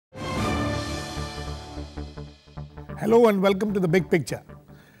Hello and welcome to the big picture.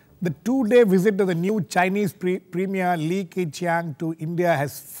 The two-day visit of the new Chinese Premier Li Keqiang to India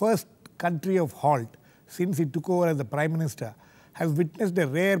as first country of halt since he took over as the Prime Minister has witnessed a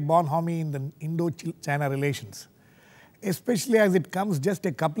rare bonhomie in the Indo-China relations, especially as it comes just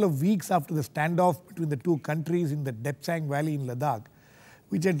a couple of weeks after the standoff between the two countries in the Depsang Valley in Ladakh,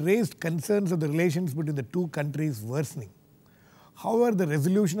 which had raised concerns of the relations between the two countries worsening. However, the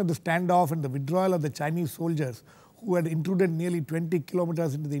resolution of the standoff and the withdrawal of the Chinese soldiers who had intruded nearly 20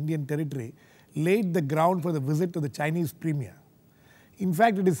 kilometers into the Indian territory laid the ground for the visit of the Chinese Premier. In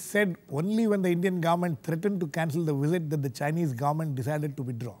fact, it is said only when the Indian government threatened to cancel the visit that the Chinese government decided to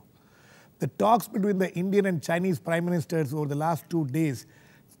withdraw. The talks between the Indian and Chinese Prime Ministers over the last 2 days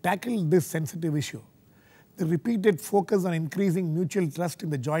tackled this sensitive issue. The repeated focus on increasing mutual trust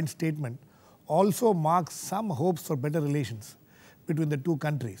in the joint statement also marks some hopes for better relations between the two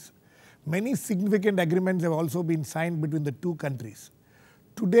countries. Many significant agreements have also been signed between the two countries.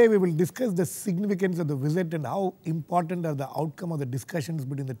 Today we will discuss the significance of the visit and how important are the outcome of the discussions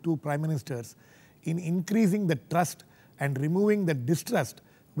between the two Prime Ministers in increasing the trust and removing the distrust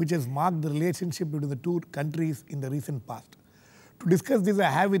which has marked the relationship between the two countries in the recent past. To discuss this, I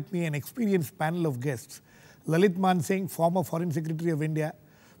have with me an experienced panel of guests: Lalit Mansingh, former Foreign Secretary of India;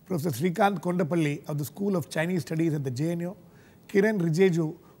 Professor Srikanth Kondapalli of the School of Chinese Studies at the JNU; Kiren,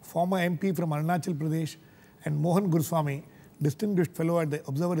 Rijiju, former MP from Arunachal Pradesh; and Mohan, Guruswamy, distinguished fellow at the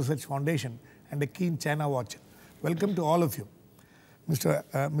Observer Research Foundation and a keen China watcher. Welcome to all of you. Mr.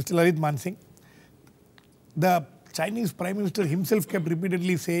 Lalit Mansingh, the Chinese Prime Minister himself kept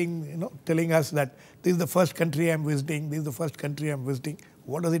repeatedly saying, telling us that this is the first country I am visiting, this is the first country I am visiting.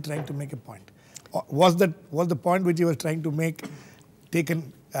 What was he trying to make a point? Was the point which he was trying to make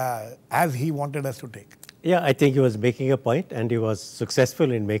taken as he wanted us to take? Yeah, I think he was making a point and he was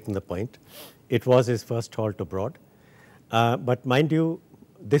successful in making the point. It was his first halt abroad. But mind you,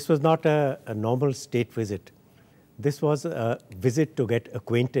 this was not a normal state visit. This was a visit to get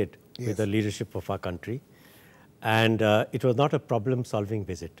acquainted with the leadership of our country. And it was not a problem-solving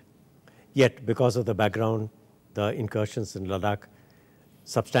visit. Yet, because of the background, the incursions in Ladakh,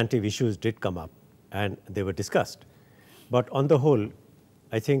 substantive issues did come up and they were discussed. But on the whole,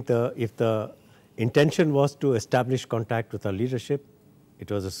 I think if the intention was to establish contact with our leadership, it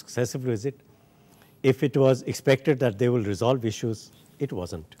was a successful visit. If it was expected that they will resolve issues, it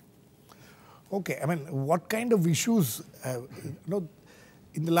wasn't. Okay, I mean, what kind of issues,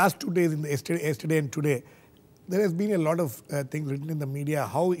 in the last 2 days, yesterday and today, there has been a lot of things written in the media,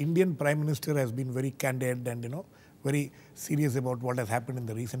 how Indian Prime Minister has been very candid and, very serious about what has happened in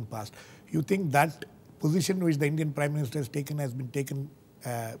the recent past. You think that position which the Indian Prime Minister has taken has been taken,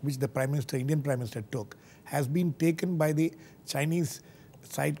 which the Indian Prime Minister took, has been taken by the Chinese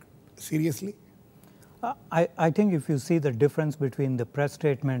side seriously? I think if you see the difference between the press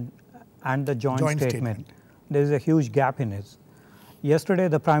statement and the joint statement, there is a huge gap in it. Yesterday,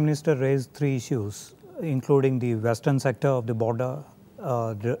 the Prime Minister raised 3 issues, including the western sector of the border,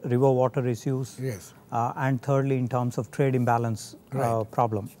 the river water issues, and thirdly, in terms of trade imbalance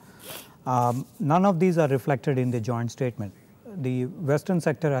problem. None of these are reflected in the joint statement. The western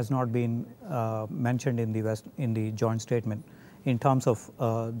sector has not been mentioned in the joint statement in terms of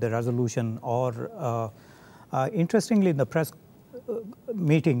the resolution or interestingly in the press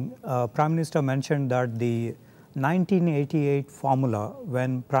meeting, Prime Minister mentioned that the 1988 formula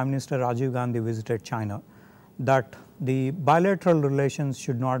when Prime Minister Rajiv Gandhi visited China, that the bilateral relations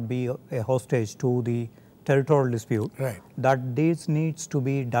should not be a hostage to the territorial dispute, that this needs to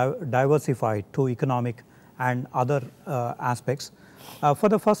be diversified to economic and other aspects. For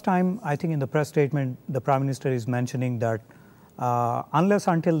the first time, I think in the press statement, the Prime Minister is mentioning that unless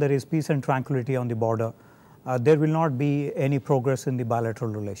until there is peace and tranquility on the border, there will not be any progress in the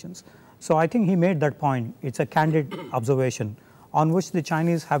bilateral relations. So I think he made that point. It's a candid observation on which the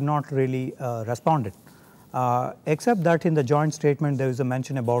Chinese have not really responded. Except that in the joint statement, there is a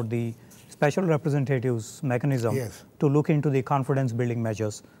mention about the special representatives mechanism to look into the confidence building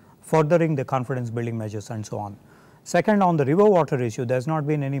measures, furthering the confidence building measures and so on. Second, on the river water issue, there has not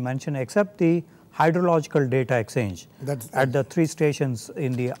been any mention except the hydrological data exchange at the 3 stations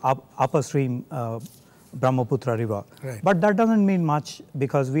in the upper stream Brahmaputra river. But that doesn't mean much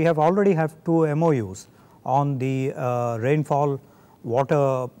because we already have 2 MOUs on the rainfall,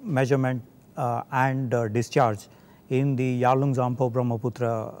 water measurement and discharge in the Yarlung-Zampo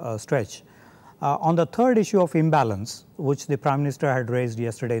Brahmaputra stretch. On the third issue of imbalance, which the Prime Minister had raised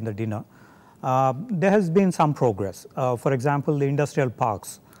yesterday in the dinner, there has been some progress. For example, the industrial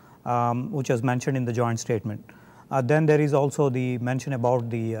parks, which was mentioned in the joint statement. Then there is also the mention about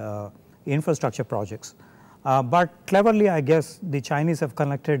the infrastructure projects. But cleverly, I guess, the Chinese have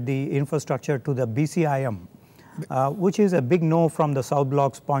connected the infrastructure to the BCIM, which is a big no from the South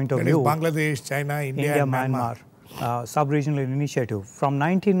Bloc's point of That view. is Bangladesh, China, India, and Myanmar. Sub-regional initiative. From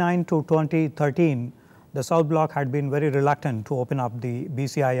 1999 to 2013, the South Bloc had been very reluctant to open up the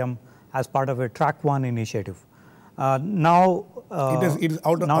BCIM as part of a Track 1 initiative. Now it is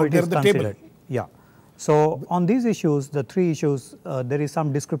out there of the table. Yeah. So on these issues, the three issues, there is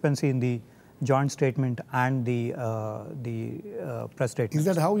some discrepancy in the joint statement and the press statement. Is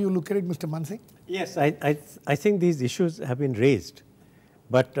that how you look at it, Mr. Mansingh? Yes, I think these issues have been raised,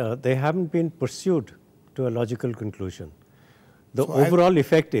 but they haven't been pursued to a logical conclusion. The overall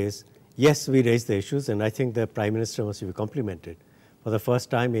effect is, yes, we raised the issues, and I think the Prime Minister must be complimented for the first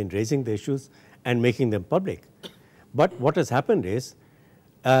time in raising the issues and making them public. But what has happened is,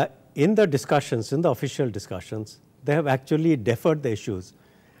 in the discussions, in the official discussions, they have actually deferred the issues,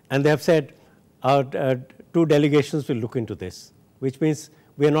 and they have said, our two delegations will look into this, which means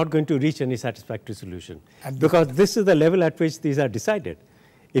we are not going to reach any satisfactory solution. Because this is the level at which these are decided.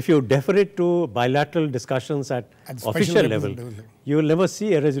 If you defer it to bilateral discussions at official level, you will never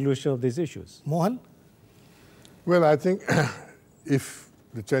see a resolution of these issues. Mohan? Well, I think if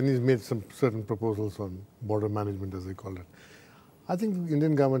the Chinese made some certain proposals on border management, as they call it, I think the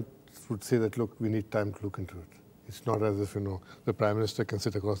Indian government would say that, look, we need time to look into it. It's not as if, the Prime Minister can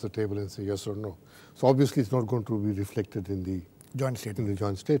sit across the table and say yes or no. So obviously it's not going to be reflected in the joint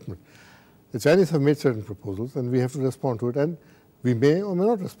statement. The Chinese have made certain proposals and we have to respond to it, and we may or may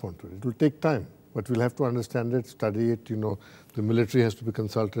not respond to it. It will take time, but we'll have to understand it, study it. The military has to be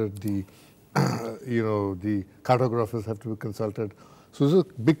consulted, the cartographers have to be consulted. So it's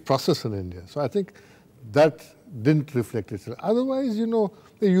a big process in India. So I think that didn't reflect itself. Otherwise, the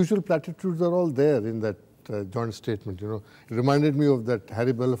usual platitudes are all there in that joint statement. It reminded me of that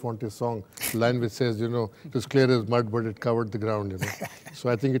Harry Belafonte song, line which says, it was clear as mud, but it covered the ground. So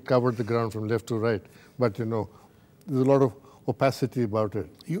I think it covered the ground from left to right. But there's a lot of opacity about it.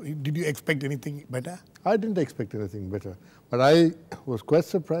 Did you expect anything better? I didn't expect anything better, but I was quite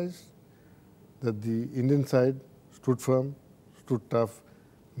surprised that the Indian side stood firm, stood tough,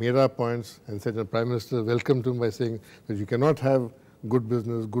 made our points, and said, the Prime Minister welcomed him by saying that you cannot have good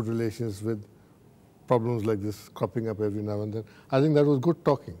business, good relations with problems like this cropping up every now and then. I think that was good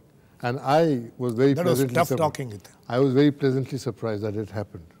talking, and I was very pleasantly tough talking. I was very pleasantly surprised that it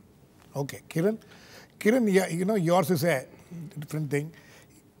happened. Okay, Kiren, yeah, yours is a different thing.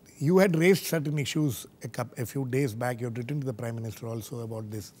 You had raised certain issues a few days back. You had written to the Prime Minister also about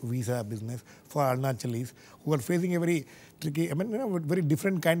this visa business for Arunachalis who are facing a very tricky, very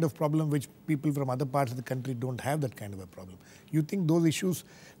different kind of problem which people from other parts of the country don't have that kind of a problem. You think those issues,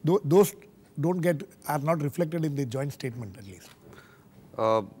 those are not reflected in the joint statement at least?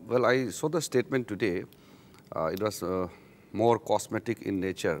 Well, I saw the statement today. It was more cosmetic in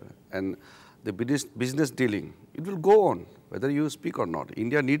nature, and the business dealing, it will go on whether you speak or not.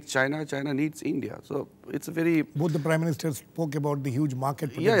 India needs China, China needs India. So it's a very... Both the Prime Ministers spoke about the huge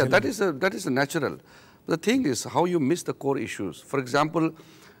market potential. Yeah, that is a natural. The thing is how you miss the core issues. For example,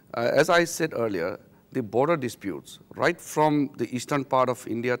 as I said earlier, the border disputes, right from the eastern part of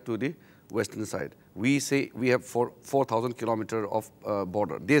India to the western side. We say we have 4,000 kilometers of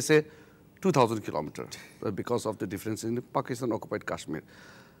border. They say 2,000 kilometers because of the difference in the Pakistan-occupied Kashmir.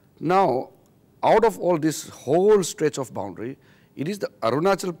 Now, out of all this whole stretch of boundary, it is the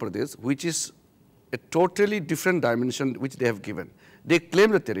Arunachal Pradesh, which is a totally different dimension which they have given. They claim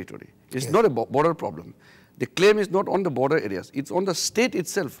the territory. It's not a border problem. The claim is not on the border areas. It's on the state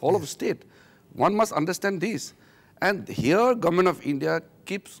itself, whole of state. One must understand this. And here, Government of India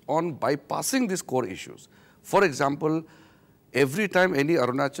keeps on bypassing these core issues. For example, every time any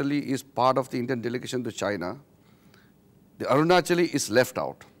Arunachali is part of the Indian delegation to China, the Arunachali is left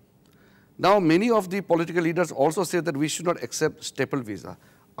out. Now, many of the political leaders also say that we should not accept staple visa.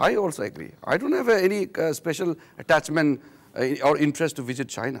 I also agree. I don't have any special attachment or interest to visit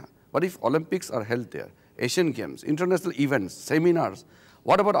China. But if Olympics are held there, Asian Games, international events, seminars,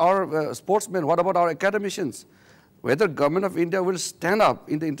 what about our sportsmen? What about our academicians? Whether Government of India will stand up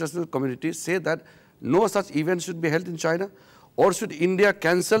in the international community, say that no such events should be held in China, or should India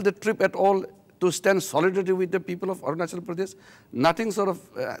cancel the trip at all to stand solidarity with the people of Arunachal Pradesh? Nothing sort of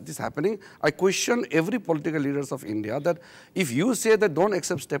this happening. I question every political leaders of India that if you say that don't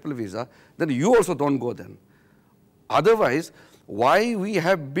accept staple visa, then you also don't go then. Otherwise, why we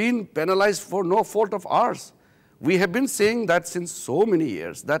have been penalized for no fault of ours? We have been saying that since so many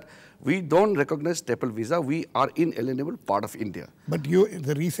years that we don't recognize staple visa, we are inalienable part of India. But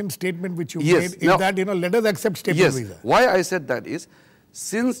the recent statement which you made is that, let us accept staple visa. Why I said that is,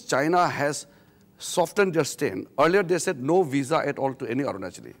 since China has softened their stand. Earlier they said no visa at all to any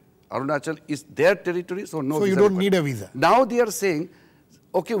Arunachali. Arunachal is their territory, so no visa. So you don't need a visa. Now they are saying,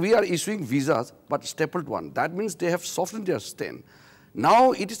 okay, we are issuing visas, but stapled one. That means they have softened their stand.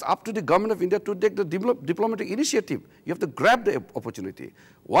 Now it is up to the government of India to take the diplomatic initiative. You have to grab the opportunity.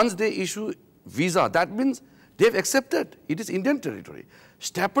 Once they issue visa, that means they have accepted. It is Indian territory.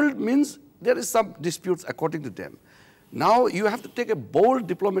 Stapled means there is some disputes according to them. Now you have to take a bold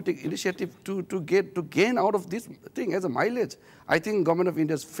diplomatic initiative to gain out of this thing as a mileage. I think government of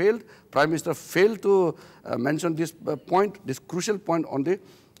India has failed. Prime Minister failed to mention this point, this crucial point on the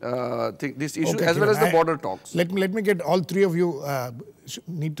this issue, okay, as well as the border talks. Let me get all three of you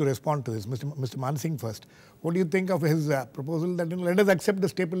need to respond to this. Mr. Mansingh first. What do you think of his proposal that let us accept the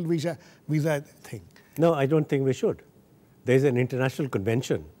stapled visa thing? No, I don't think we should. There is an international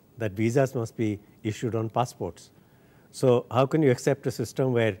convention that visas must be issued on passports. So how can you accept a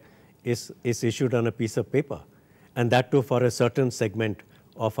system where it's issued on a piece of paper, and that too for a certain segment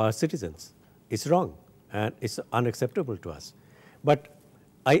of our citizens? It's wrong and it's unacceptable to us. But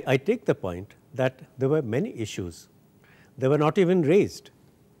I take the point that there were many issues that were not even raised,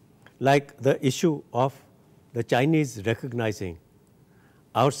 like the issue of the Chinese recognizing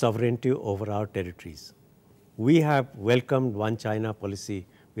our sovereignty over our territories. We have welcomed one China policy.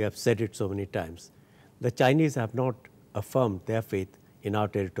 We have said it so many times. The Chinese have not affirmed their faith in our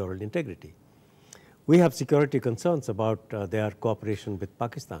territorial integrity. We have security concerns about their cooperation with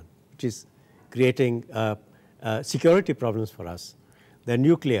Pakistan, which is creating security problems for us. The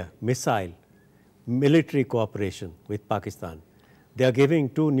nuclear, missile, military cooperation with Pakistan. They are giving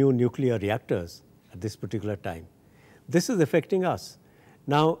 2 new nuclear reactors at this particular time. This is affecting us.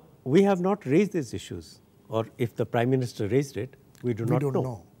 Now, we have not raised these issues, or if the Prime Minister raised it, we do not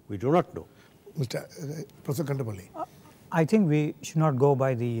know. We do not know. Mr. Professor Kondapalli. I think we should not go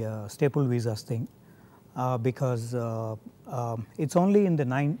by the staple visas thing because it's only in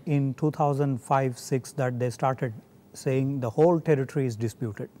 2005-06 that they started saying the whole territory is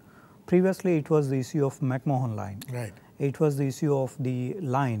disputed. Previously, it was the issue of McMahon line. Right. It was the issue of the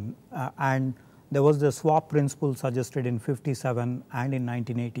line, and there was the swap principle suggested in 57 and in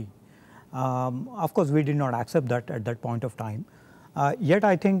 1980. Of course, we did not accept that at that point of time. Yet,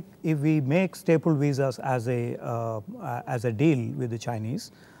 I think if we make staple visas as a deal with the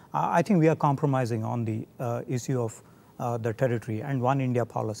Chinese, I think we are compromising on the issue of the territory and one India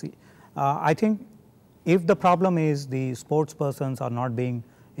policy. I think if the problem is the sports persons are not being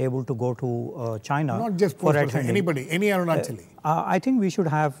able to go to China, not just for anybody, any Arunachali. I think we should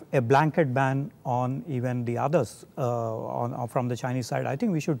have a blanket ban on even the others from the Chinese side. I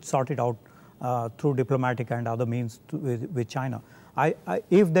think we should sort it out through diplomatic and other means with China.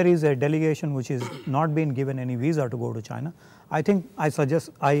 If there is a delegation which is not been given any visa to go to China, I think I suggest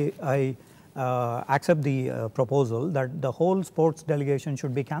I accept the proposal that the whole sports delegation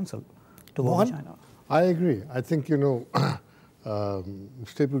should be cancelled to go to China. I agree. I think,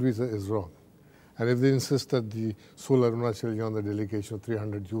 staple visa is wrong. And if they insist that the sole Arunachal on the delegation of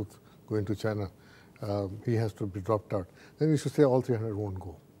 300 youth going to China, he has to be dropped out, then we should say all 300 won't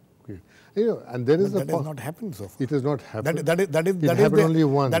go. Okay. And there is that has not happened so far. It has not happened. That is only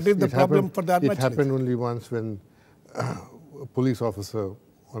once. That is the problem for the Arunachalis. It happened only once when a police officer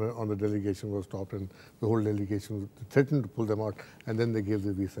on the delegation was stopped, and the whole delegation threatened to pull them out, and then they gave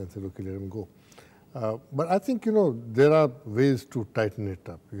the visa and said, okay, let them go. But I think, there are ways to tighten it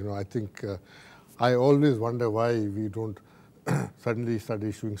up. I think I always wonder why we don't suddenly start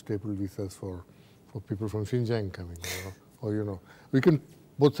issuing staple visas for people from Xinjiang coming, or, we can,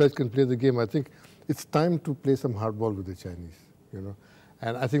 both sides can play the game. I think it's time to play some hardball with the Chinese,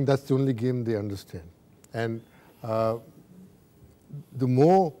 and I think that's the only game they understand. And the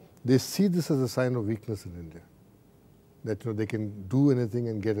more they see this as a sign of weakness in India, that they can do anything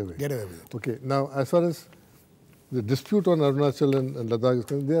and get away. Get away with it. Okay. Now, as far as the dispute on Arunachal and Ladakh is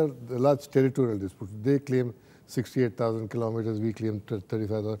concerned, they are the large territorial disputes. They claim 68,000 kilometers, we claim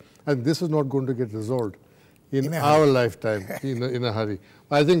 35,000. And this is not going to get resolved in our lifetime, in a hurry.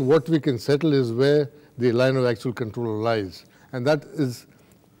 I think what we can settle is where the line of actual control lies. And that is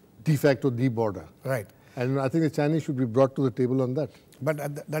de facto the border. Right. And I think the Chinese should be brought to the table on that.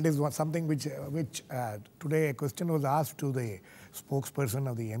 But that is something which today a question was asked to the spokesperson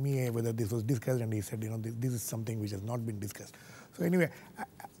of the MEA whether this was discussed, and he said, this is something which has not been discussed. So anyway,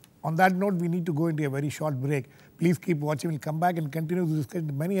 on that note, we need to go into a very short break. Please keep watching. We'll come back and continue to discuss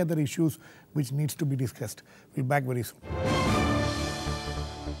many other issues which needs to be discussed. We'll be back very soon.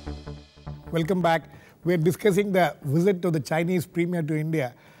 Welcome back. We're discussing the visit of the Chinese Premier to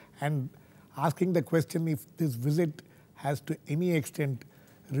India and asking the question if this visit has to any extent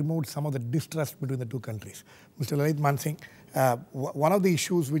removed some of the distrust between the two countries. Mr. Lalit Mansingh, one of the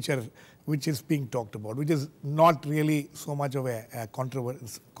issues which is being talked about, which is not really so much of a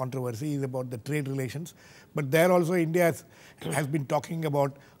controversy, is about the trade relations. But there also India has been talking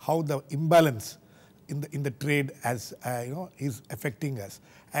about how the imbalance in the trade as is affecting us.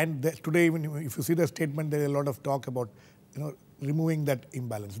 And today, even if you see the statement, there is a lot of talk about removing that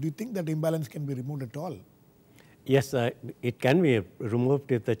imbalance. Do you think that imbalance can be removed at all? Yes, it can be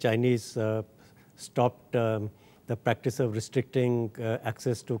removed if the Chinese stopped the practice of restricting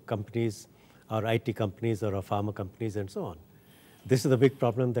access to companies or IT companies or pharma companies and so on. This is the big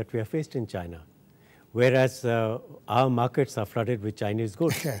problem that we have faced in China. Whereas our markets are flooded with Chinese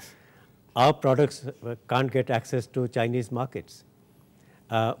goods, Yes. our products can't get access to Chinese markets.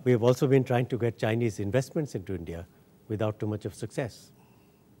 We have also been trying to get Chinese investments into India without too much of success.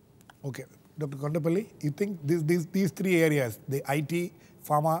 Okay. Dr. Kondapalli, you think these three areas, the IT,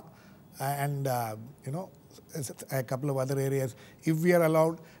 pharma, and a couple of other areas, if we are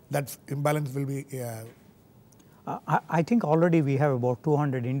allowed, that imbalance will be... I think already we have about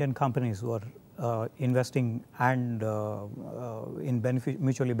 200 Indian companies who are investing and in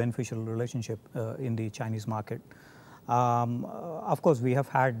mutually beneficial relationship in the Chinese market. Of course, we have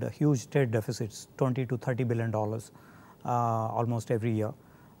had huge trade deficits, $20 to $30 billion almost every year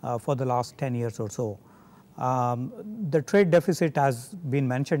for the last 10 years or so. The trade deficit, has been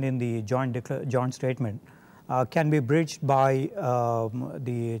mentioned in the joint statement, can be bridged by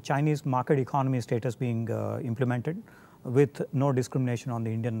the Chinese market economy status being implemented with no discrimination on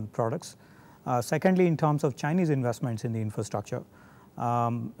the Indian products. Secondly, in terms of Chinese investments in the infrastructure,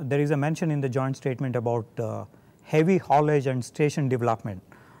 there is a mention in the joint statement about heavy haulage and station development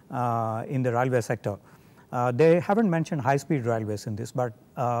in the railway sector. They haven't mentioned high-speed railways in this, but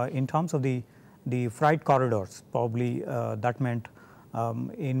in terms of the freight corridors, probably that meant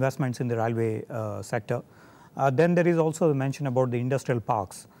investments in the railway sector. Then there is also the mention about the industrial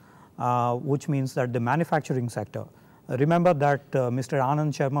parks, which means that the manufacturing sector. Remember that Mr.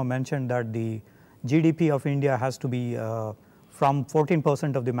 Anand Sharma mentioned that the GDP of India has to be from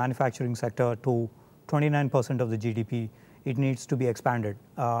 14% of the manufacturing sector to 29% of the GDP. It needs to be expanded,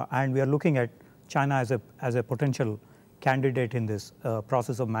 and we are looking at China as a potential candidate in this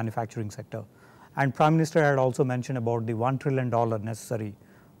process of manufacturing sector. And Prime Minister had also mentioned about the $1 trillion necessary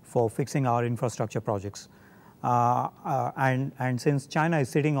for fixing our infrastructure projects. And since China is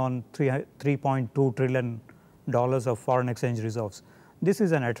sitting on $3.2 trillion of foreign exchange reserves, this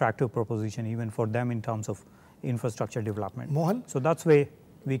is an attractive proposition even for them in terms of infrastructure development. Mohan? So that's where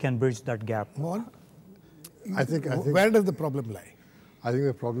we can bridge that gap. Mohan? I think where does the problem lie? I think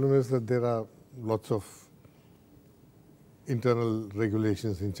the problem is that there are lots of internal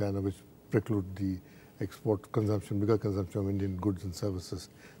regulations in China which preclude the export consumption, bigger consumption of Indian goods and services.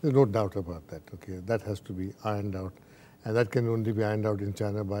 There's no doubt about that. Okay, that has to be ironed out, and that can only be ironed out in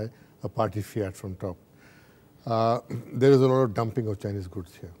China by a party fiat from top. There is a lot of dumping of Chinese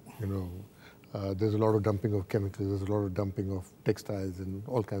goods here. There's a lot of dumping of chemicals. There's a lot of dumping of textiles and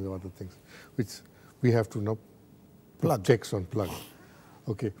all kinds of other things, which we have to now put checks on plug.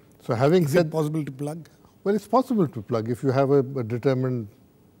 Okay. So having said, is it possible to plug? Well, it's possible to plug if you have a determined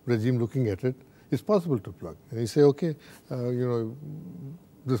regime looking at it. It's possible to plug, and you say, okay,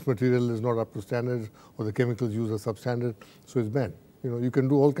 this material is not up to standards, or the chemicals used are substandard, so it's banned. You can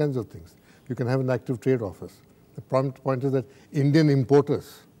do all kinds of things. You can have an active trade office. The point is that Indian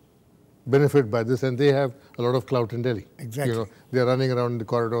importers benefit by this, and they have a lot of clout in Delhi. Exactly. They are running around the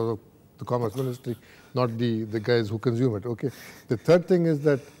corridors of the Commerce Ministry, not the guys who consume it. Okay. The third thing is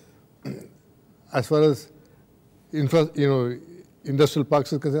that, as far as industrial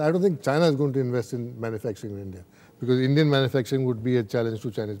parks is concerned, I don't think China is going to invest in manufacturing in India, because Indian manufacturing would be a challenge to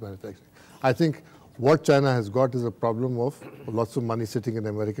Chinese manufacturing. I think what China has got is a problem of lots of money sitting in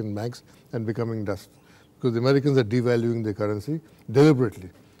American banks and becoming dust, because the Americans are devaluing their currency deliberately.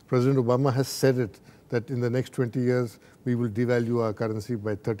 President Obama has said it, that in the next 20 years we will devalue our currency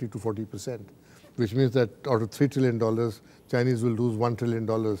by 30 to 40%, which means that out of $3 trillion, Chinese will lose $1 trillion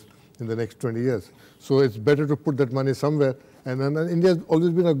in the next 20 years. So it's better to put that money somewhere. And India has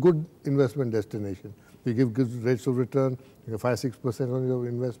always been a good investment destination. We give good rates of return, 5-6% on your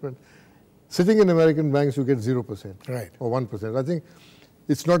investment. Sitting in American banks, you get 0%, right, or 1%. I think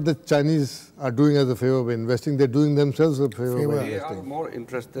it's not that Chinese are doing us a favor by investing; they're doing themselves a favor by investing. They are more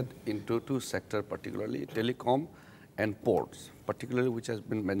interested in two sectors, particularly telecom and ports, particularly which has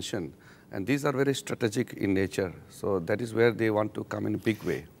been mentioned. And these are very strategic in nature. So that is where they want to come in a big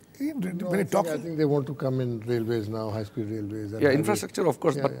way. I think they want to come in railways now, high-speed railways. And infrastructure, of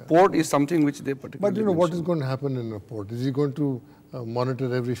course, but port is something which they particularly But what is going to happen in a port? Is he going to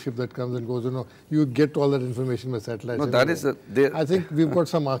monitor every ship that comes and goes. You get all that information by satellite. No, that is I think we've got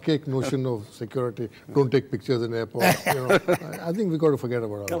some archaic notion of security. Don't take pictures in airports. I think we've got to forget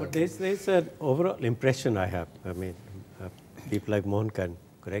about all that. There's an overall impression I have. I mean, people like Mohan can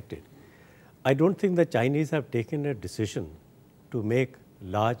correct it. I don't think the Chinese have taken a decision to make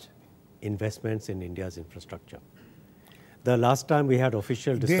large investments in India's infrastructure. The last time we had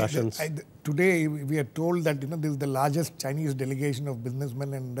official discussions. Today we are told that this is the largest Chinese delegation of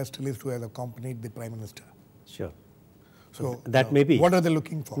businessmen and industrialists who have accompanied the Prime Minister. Sure. So that may be. What are they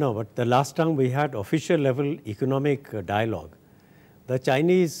looking for? No, but the last time we had official level economic dialogue, the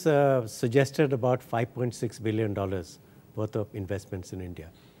Chinese suggested about $5.6 billion worth of investments in India.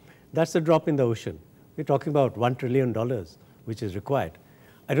 That's a drop in the ocean. We're talking about $1 trillion, which is required.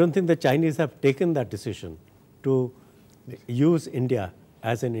 I don't think the Chinese have taken that decision to use India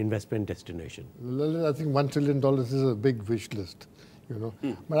as an investment destination. Lalit, I think $1 trillion is a big wish list,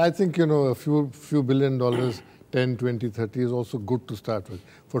 But I think, a few billion dollars, 10, 20, 30 is also good to start with.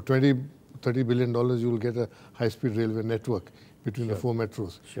 For $30 billion, you will get a high-speed railway network between the 4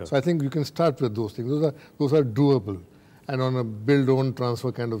 metros. Sure. So I think you can start with those things. Those are doable. And on a build, own,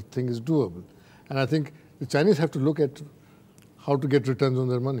 transfer kind of thing is doable. And I think the Chinese have to look at how to get returns on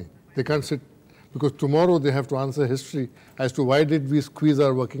their money. They can't sit, because tomorrow they have to answer history as to why did we squeeze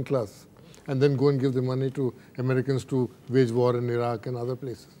our working class and then go and give the money to Americans to wage war in Iraq and other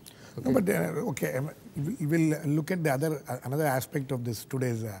places. Okay? No, but we will look at another aspect of this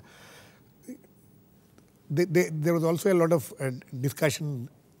today's. There was also a lot of discussion,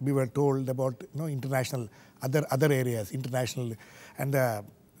 we were told, about international, other areas, international, and the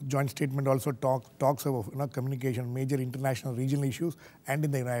joint statement also talks about communication, major international regional issues, and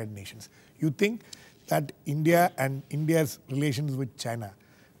in the United Nations. You think that India and India's relations with China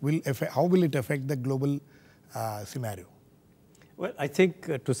how will it affect the global scenario? Well, I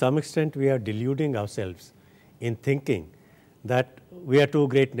think to some extent we are deluding ourselves in thinking that we are 2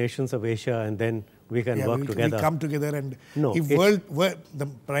 great nations of Asia and then we can work together. We come together and no, if the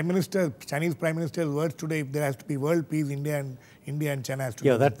Prime Minister, Chinese Prime Minister's words today, if there has to be world peace, India and China has to be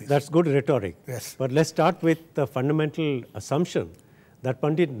world peace. That's good rhetoric. Yes. But let's start with the fundamental assumption that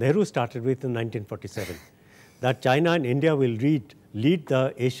Pandit Nehru started with in 1947, that China and India will lead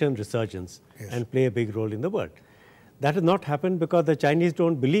the Asian resurgence and play a big role in the world. That has not happened because the Chinese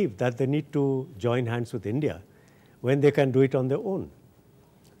don't believe that they need to join hands with India when they can do it on their own.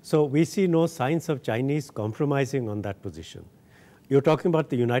 So we see no signs of Chinese compromising on that position. You're talking about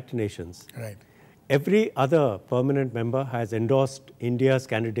the United Nations. Right. Every other permanent member has endorsed India's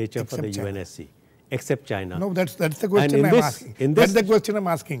candidature for the UNSC, except China. No, that's the question I'm asking. That's the question I'm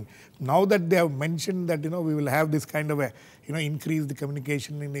asking. Now that they have mentioned that we will have this kind of a increase the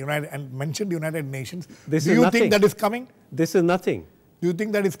communication in the and mentioned the United Nations, do you think that is coming? This is nothing. Do you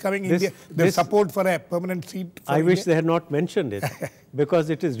think that is coming? The support for a permanent seat for I wish they had not mentioned it because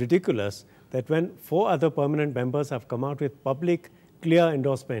it is ridiculous that when 4 other permanent members have come out with public, clear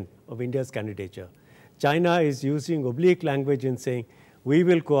endorsement of India's candidature, China is using oblique language in saying, we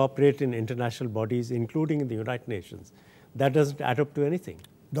will cooperate in international bodies, including in the United Nations. That doesn't add up to anything.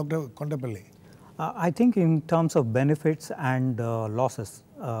 Dr. Kondapalli. I think in terms of benefits and losses,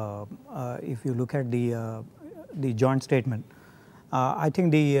 if you look at the joint statement, I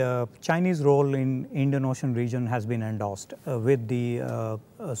think the Chinese role in Indian Ocean region has been endorsed with the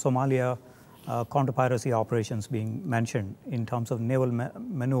Somalia counter-piracy operations being mentioned in terms of naval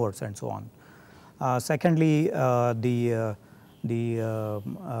maneuvers and so on. Secondly, there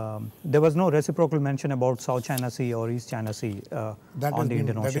was no reciprocal mention about South China Sea or East China Sea on the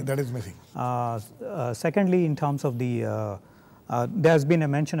Indian Ocean. That is missing. Secondly, in terms of the there has been a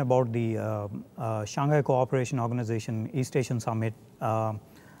mention about the Shanghai Cooperation Organization, East Asian Summit,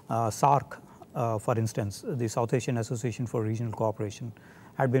 SARC, for instance, the South Asian Association for Regional Cooperation,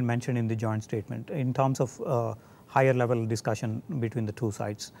 had been mentioned in the joint statement in terms of higher level discussion between the 2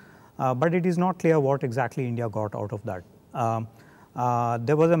 sides. But it is not clear what exactly India got out of that.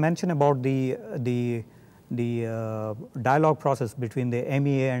 There was a mention about the dialogue process between the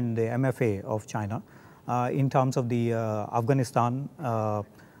MEA and the MFA of China. In terms of the Afghanistan,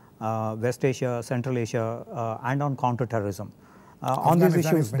 West Asia, Central Asia, and on counterterrorism. On these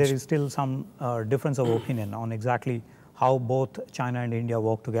issues, there is still some difference of opinion on exactly how both China and India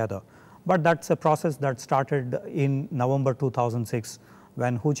work together. But that's a process that started in November 2006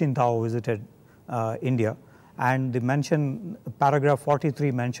 when Hu Jintao visited India. And the paragraph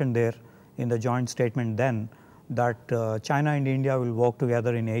 43 mentioned there in the joint statement then that China and India will work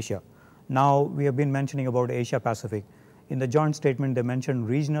together in Asia. Now we have been mentioning about Asia Pacific. in the joint statement they mentioned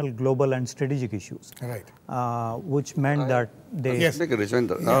regional, global and strategic issues. Right. Which meant that they... Yes. Make a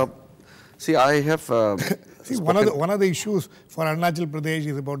rejoinder. See, I have... See, one of the issues for Arunachal Pradesh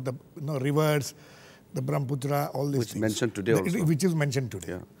is about the rivers, the Brahmaputra, all these things. Mentioned today also. Which is mentioned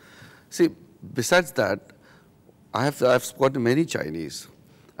today. Yeah. See, besides that, I've spoken to many Chinese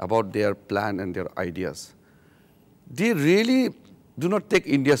about their plan and their ideas. They really do not take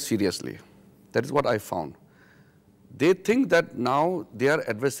India seriously. That is what I found. They think that now their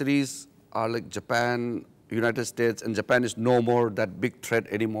adversaries are like Japan, United States, and Japan is no more that big threat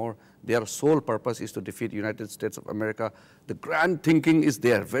anymore. Their sole purpose is to defeat United States of America. The grand thinking is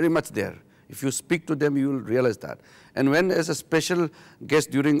there, very much there. If you speak to them, you will realize that. And when as a special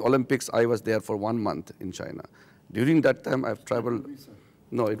guest during Olympics, I was there for 1 month in China. During that time, I've traveled.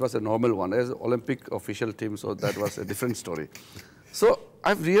 No, it was a normal one. As Olympic official team, so that was a different story. So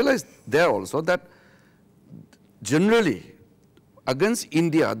I've realized there also that generally against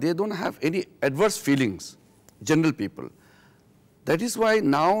India, they don't have any adverse feelings, general people. That is why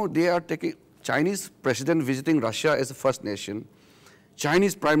now they are taking Chinese president visiting Russia as a first nation,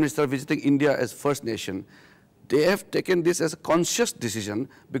 Chinese prime minister visiting India as first nation. They have taken this as a conscious decision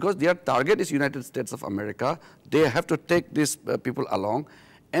because their target is United States of America. They have to take these people along,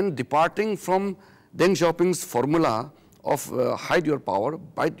 and departing from Deng Xiaoping's formula of hide your power,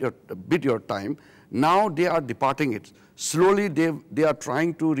 bid your time, now they are departing it. Slowly they are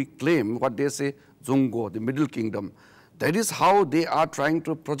trying to reclaim what they say Zhongguo, the Middle Kingdom. That is how they are trying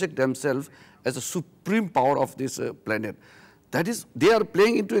to project themselves as a supreme power of this planet. That is, they are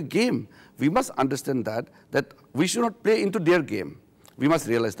playing into a game. We must understand that we should not play into their game. We must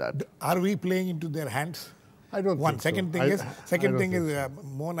realize that. Are we playing into their hands? I don't think Second so. thing is,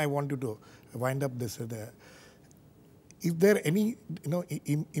 Mohan, I want you to wind up this. Is there any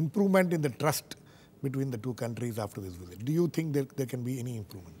improvement in the trust between the two countries after this visit? Do you think there can be any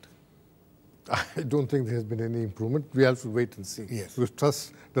improvement? I don't think there has been any improvement. We have to wait and see. Yes. Because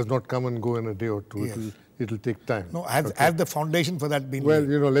trust does not come and go in a day or two. Yes. It'll take time. No, has the foundation for that been Well,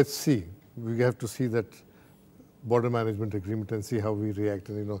 laid? let's see. We have to see that border management agreement and see how we react,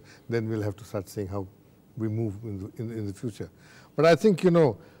 and then we'll have to start seeing how we move in the future. But I think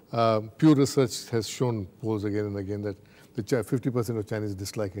Pew Research has shown polls again and again that 50% of Chinese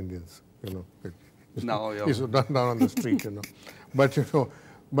dislike Indians. Now, it's not down on the street. But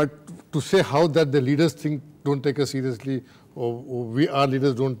but to say how that the leaders don't take us seriously, or our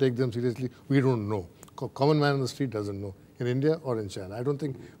leaders don't take them seriously, we don't know. Common man on the street doesn't know, in India or in China. I don't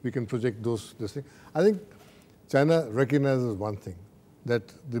think we can project this thing. I think China recognizes one thing, that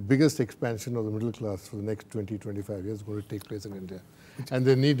the biggest expansion of the middle class for the next 20, 25 years is going to take place in India. And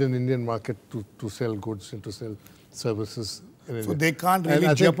they need an Indian market to sell goods and to sell services in India. So they can't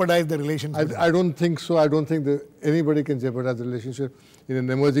really jeopardize the relationship. I don't think so. I don't think that anybody can jeopardize the relationship in an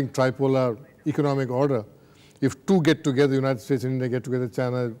emerging tripolar economic order. If two get together, United States and India get together,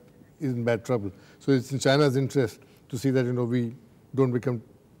 China is in bad trouble. So it's in China's interest to see that we don't become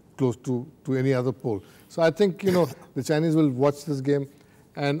close to any other pole. So I think the Chinese will watch this game,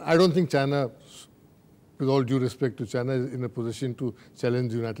 and I don't think China, with all due respect to China, is in a position to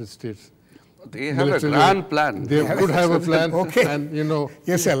challenge the United States. They have a grand plan. They could have a plan. Okay. And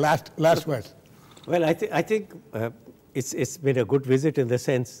Yes, sir. Last word. Well, I think it's been a good visit in the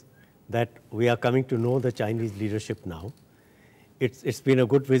sense that we are coming to know the Chinese leadership now. It's been a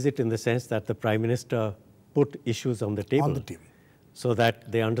good visit in the sense that the Prime Minister put issues on the table. So that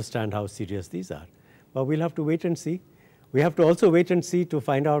they understand how serious these are. But we'll have to wait and see. We have to also wait and see to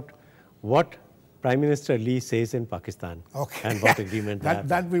find out what Prime Minister Lee says in Pakistan and what agreement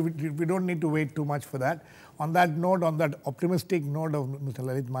we don't need to wait too much for that. On that note, on that optimistic note of Mr.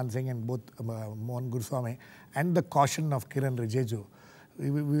 Lalit Mansingh and both Mohan Guruswamy and the caution of Kiren Rijiju, we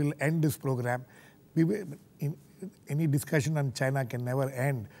will end this program. Any discussion on China can never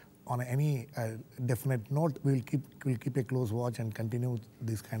end on any definite note. We'll keep a close watch and continue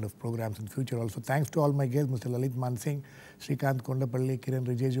these kind of programs in future also. Thanks to all my guests, Mr. Lalit Mansingh, Srikanth, Kondapalli, Kiren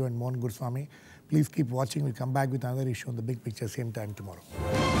Rijiju and Mohan Guruswamy. Please keep watching. We'll come back with another issue on The Big Picture same time tomorrow.